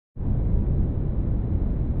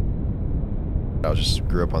I just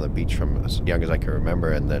grew up on the beach from as young as I can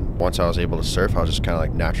remember, and then once I was able to surf, I was just kind of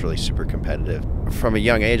like naturally super competitive. From a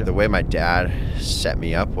young age, the way my dad set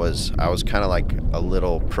me up was I was kind of like a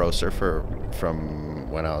little pro surfer from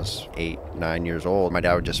when I was 8, 9 years old. My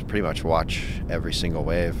dad would just pretty much watch every single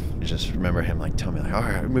wave. I just remember him like telling me like, all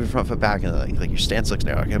right, move your front foot back, and like your stance looks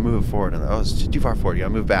narrow, I gotta move it forward, and oh, it's too far forward, you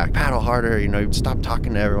gotta move back, paddle harder, stop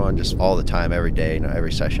talking to everyone, just all the time, every day,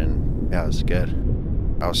 every session. Yeah, it was good.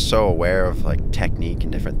 I was so aware of like technique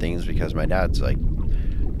and different things because my dad's like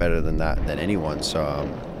better than anyone. So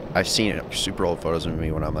I've seen super old photos of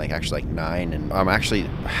me when I'm like actually like 9, and I'm actually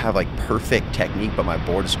have like perfect technique, but my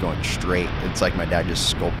board is going straight. It's like my dad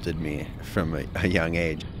just sculpted me from a young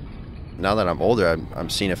age. Now that I'm older, I'm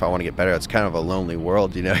seeing if I want to get better. It's kind of a lonely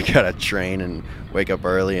world, you gotta train and wake up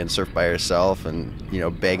early and surf by yourself, and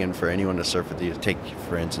begging for anyone to surf with you. Take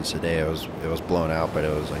for instance today, it was blown out, but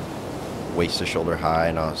it was like waist to shoulder high,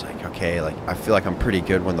 and I was like, okay, like I feel like I'm pretty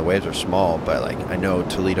good when the waves are small, but like I know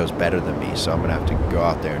Toledo's better than me, so I'm gonna have to go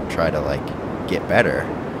out there and try to like get better.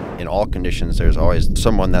 In all conditions, there's always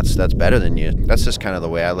someone that's better than you. That's just kind of the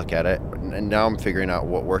way I look at it, and now I'm figuring out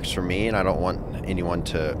what works for me, and I don't want anyone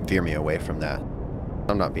to veer me away from that.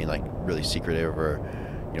 I'm not being like really secretive, or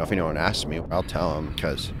if anyone asks me, I'll tell them,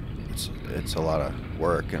 because it's a lot of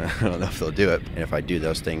work, and I don't know if they'll do it. And if I do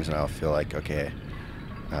those things, and I'll feel like, okay,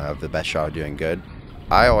 I have the best shot of doing good.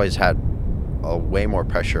 I always had a way more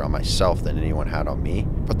pressure on myself than anyone had on me.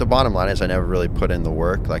 But the bottom line is I never really put in the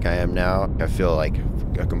work like I am now. I feel like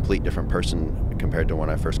a complete different person compared to when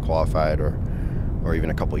I first qualified or even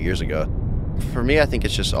a couple years ago. For me, I think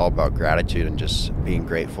it's just all about gratitude and just being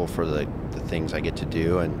grateful for the things I get to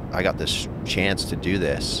do. And I got this chance to do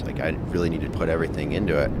this. Like I really need to put everything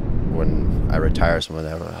into it. When I retire, someone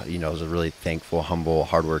that, is a really thankful, humble,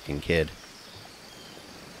 hardworking kid.